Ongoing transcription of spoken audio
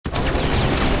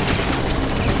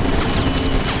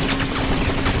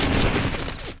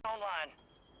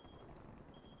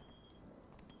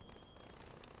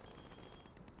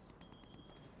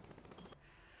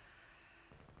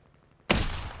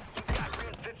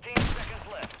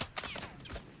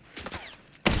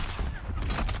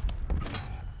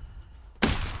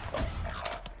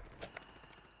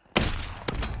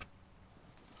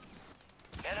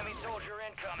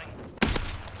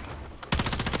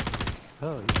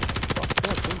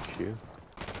hurt you.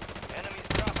 Enemies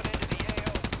dropping into the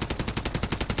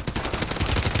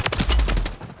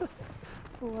AO.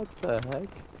 What the heck?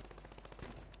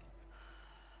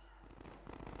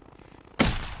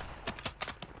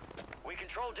 We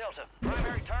control Delta.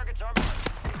 Primary targets are marked.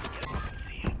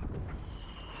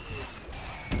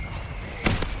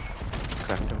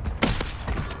 Cracked him.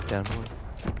 Down one.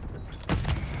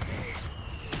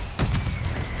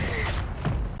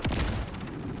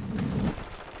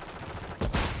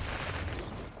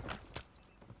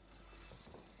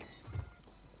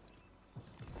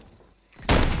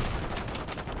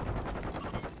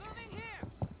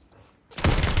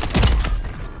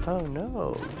 Oh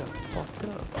no, we got fucked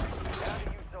up.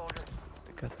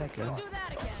 I got that guy. Do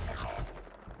that again.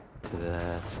 To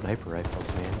the sniper rifles,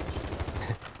 man.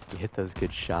 You hit those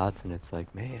good shots and it's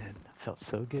like, man, I felt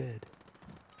so good.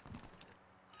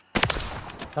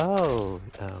 Oh,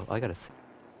 I gotta see.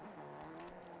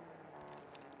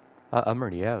 I'm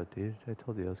already out, dude. I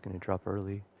told you I was gonna drop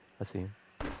early. I see him.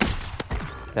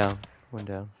 Down, one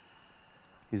down.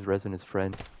 He's resin his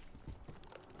friend.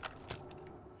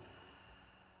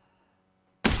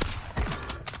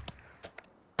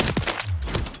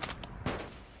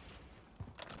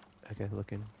 Okay,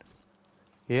 looking.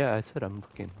 Yeah, I said I'm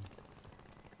looking.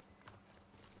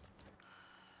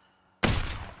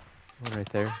 One right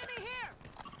there. Enemy here.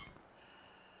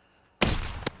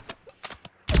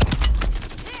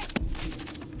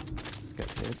 Got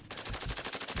hit.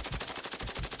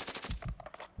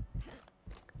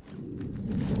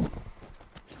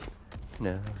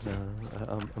 No,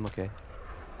 I'm okay.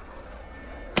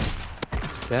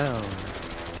 Down.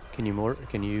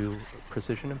 Can you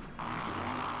precision him?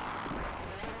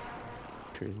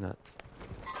 Sure he's not.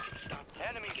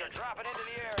 Enemies are dropping into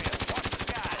the area. Watch the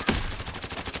skies.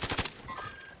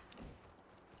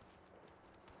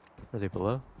 Are they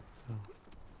below? Oh.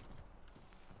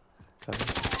 Cover.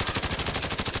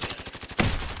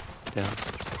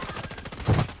 Down.